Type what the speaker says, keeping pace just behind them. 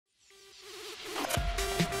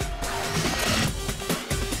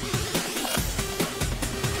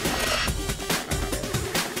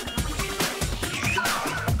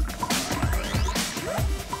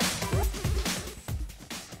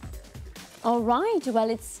All right, well,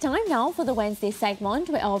 it's time now for the Wednesday segment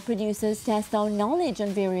where our producers test our knowledge on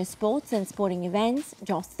various sports and sporting events,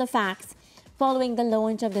 just the facts. Following the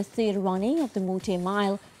launch of the third running of the Mute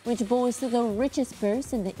Mile, which boasts the richest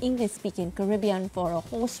purse in the English-speaking Caribbean for a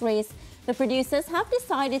horse race, the producers have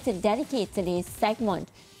decided to dedicate today's segment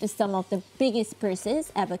to some of the biggest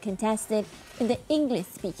purses ever contested in the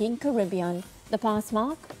English-speaking Caribbean. The pass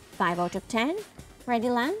mark, 5 out of 10.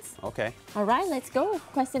 Ready, Lance? Okay. All right, let's go.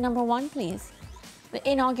 Question number 1, please. The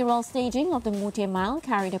inaugural staging of the Mute Mile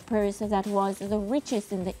carried a purse that was the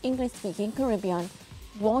richest in the English-speaking Caribbean.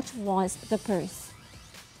 What was the purse?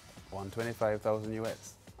 125,000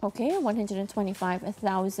 US. Okay,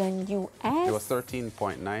 125,000 US. It was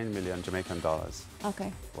 13.9 million Jamaican dollars.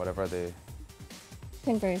 Okay. Whatever the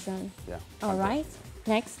conversion. Yeah. All right.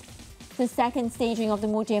 Next, the second staging of the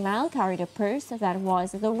Mute Mile carried a purse that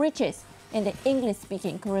was the richest in the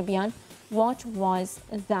English-speaking Caribbean. What was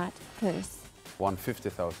that purse?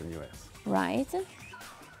 150,000 US. Right. So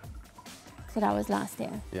that was last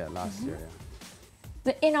year. Yeah, last year, yeah.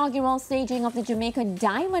 The inaugural staging of the Jamaica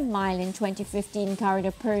Diamond Mile in 2015 carried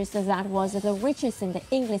a purse that was the richest in the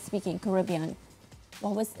English-speaking Caribbean.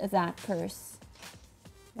 What was that purse?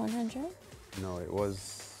 100? No, it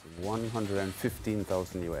was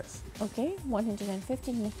 115,000 US. Okay,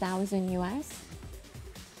 115,000 US.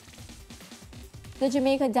 The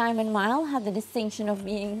Jamaica Diamond Mile had the distinction of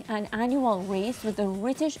being an annual race with the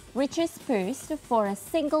richest purse for a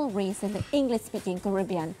single race in the English-speaking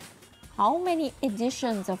Caribbean. How many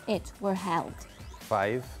editions of it were held?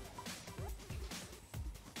 5,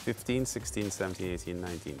 15, 16, 17, 18,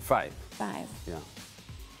 19. 5. 5. Yeah.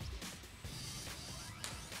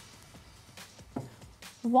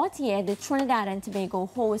 What year did Trinidad and Tobago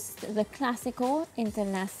host the Clásico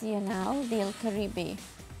Internacional del Caribe,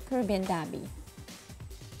 Caribbean Derby?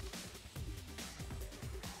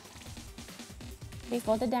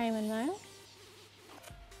 Before the Diamond Mile?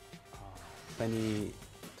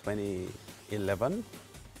 2011.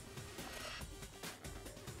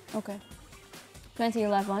 Okay.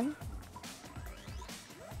 2011.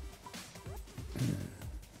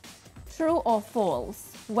 True or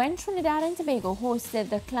false? When Trinidad and Tobago hosted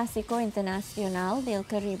the Clásico Internacional del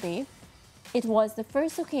Caribe, it was the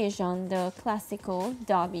first occasion the Clásico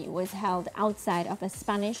Derby was held outside of a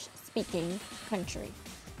Spanish-speaking country.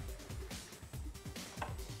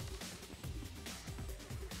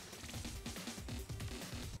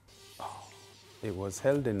 It was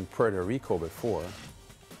held in Puerto Rico before.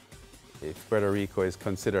 If Puerto Rico is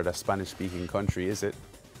considered a Spanish-speaking country, is it?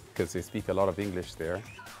 Because they speak a lot of English there.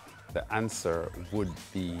 The answer would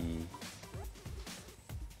be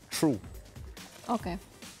true. Okay.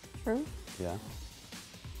 True? Yeah.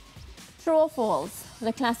 True or false?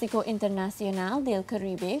 The Clásico Internacional del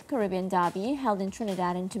Caribe, Caribbean Derby, held in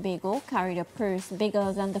Trinidad and Tobago, carried a purse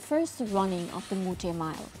bigger than the first running of the Mute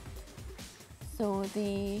Mile. So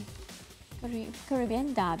the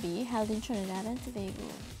Caribbean Derby held in Trinidad and Tobago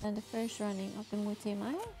and the first running of the Mute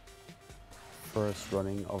Mile? First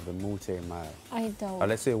running of the Mute Mile. I doubt.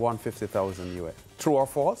 Let's say 150,000 US. True or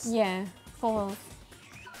false? Yeah, false.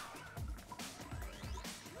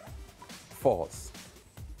 False.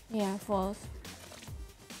 Yeah, false.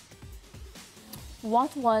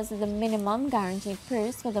 What was the minimum guaranteed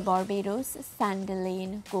purse for the Barbados Sandy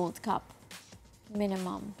Lane Gold Cup?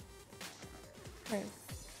 Minimum purse.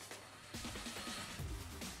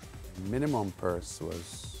 Minimum purse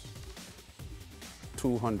was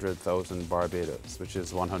 200,000 Barbados, which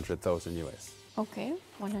is 100,000 US. Okay,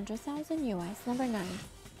 100,000 US. Number 9.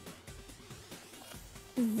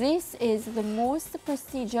 This is the most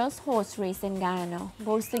prestigious horse race in Guyana,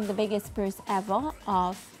 boasting the biggest purse ever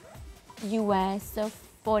of US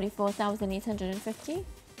 44,850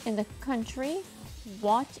 in the country.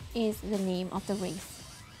 What is the name of the race?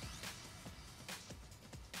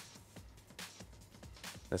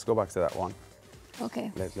 Let's go back to that one.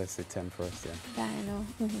 Okay. Let's say 10 first, yeah. Guyana.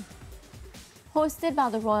 Hosted by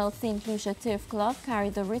the Royal St. Lucia Turf Club,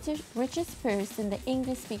 carried the richest purse in the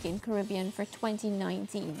English-speaking Caribbean for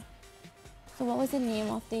 2019. So what was the name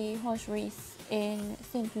of the horse race in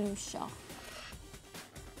St. Lucia?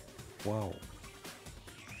 Wow.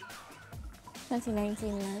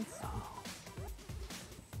 2019, Lance.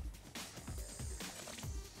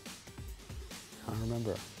 Can't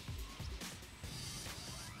remember.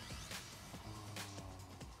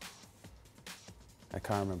 I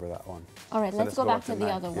can't remember that one. All right, So let's go back to the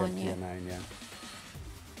 9. other one, yeah. 9, yeah.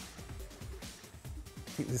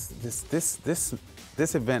 I think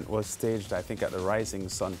this event was staged, I think, at the Rising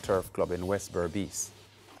Sun Turf Club in West Berbice.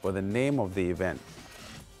 But the name of the event,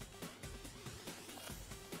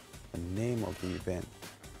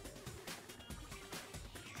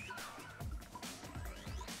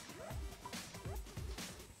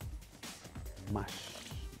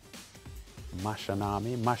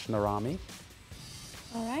 Mashnarami.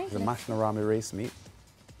 All right. The Mashnarami race meet.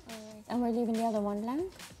 All right. And we're leaving the other one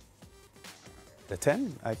blank? The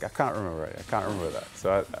 10? I can't remember. I can't remember that.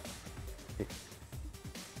 So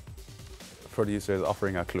producer is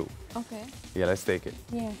offering a clue. Okay. Yeah, let's take it.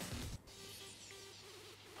 Yeah.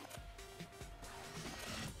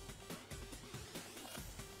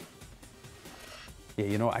 Yeah,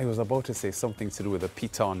 you know, I was about to say something to do with the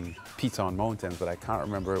Piton Mountains, but I can't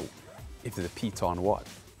remember if it's the Piton what.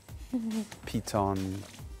 Piton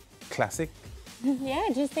Classic? Yeah,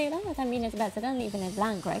 just say that. I mean, it's better than leaving it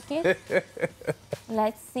blank, right, kid?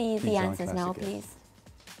 Let's see the Piton answers now, Classic, yeah. please.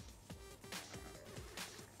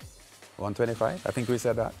 125? I think we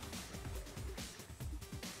said that.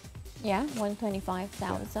 Yeah, 125,000.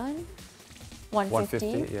 Yeah. 150.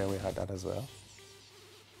 150, yeah, we had that as well.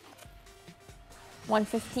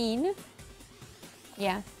 115.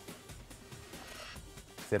 Yeah.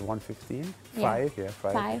 Said 115? Yeah. 5, yeah,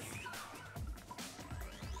 5. 5.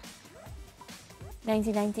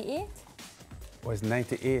 1998. Was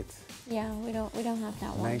 98? Yeah, we don't have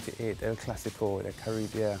that one. 98, El Clasico, the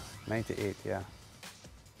Caribbean, 98, yeah.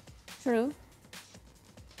 True.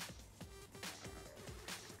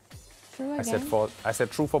 True again. I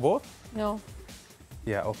said true for both? No.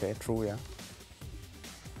 Yeah, okay, true, yeah.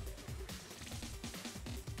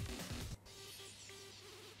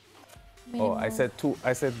 Minimum. Oh,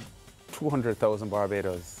 I said 200,000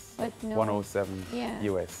 Barbados. But no. 107 Yeah.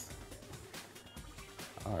 US.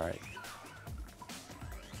 All right.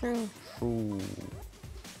 True. True.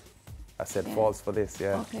 I said Yeah. false for this,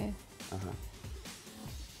 yeah. Okay.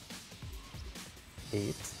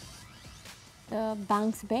 8. The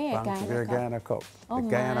Banks Bay Banks Beer Guyana Cup. Oh the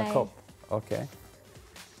Guyana my. Cup. Okay.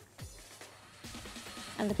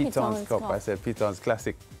 And the Piton's Cup. Cup. I said Piton's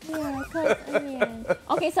Classic. Yeah, Cup in the end.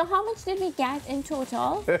 Okay, so how much did we get in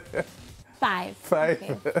total? 5. 5.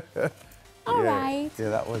 Okay. All yeah, right. Yeah,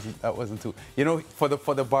 that wasn't too. You know, for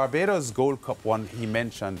the Barbados Gold Cup one, he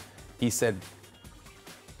mentioned. He said,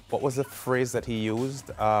 what was the phrase that he used?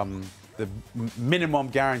 The minimum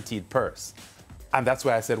guaranteed purse, and that's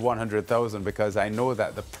why I said 100,000, because I know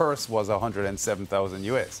that the purse was 107,000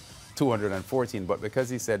 US, 214. But because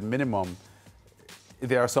he said minimum,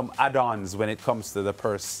 there are some add-ons when it comes to the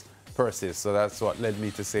purses. So that's what led me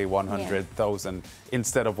to say 100,000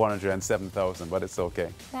 instead of 107,000. But it's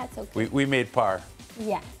okay. That's okay. We made par.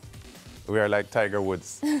 Yeah. We are like Tiger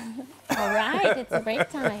Woods. All right. It's a break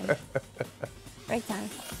time. Break time.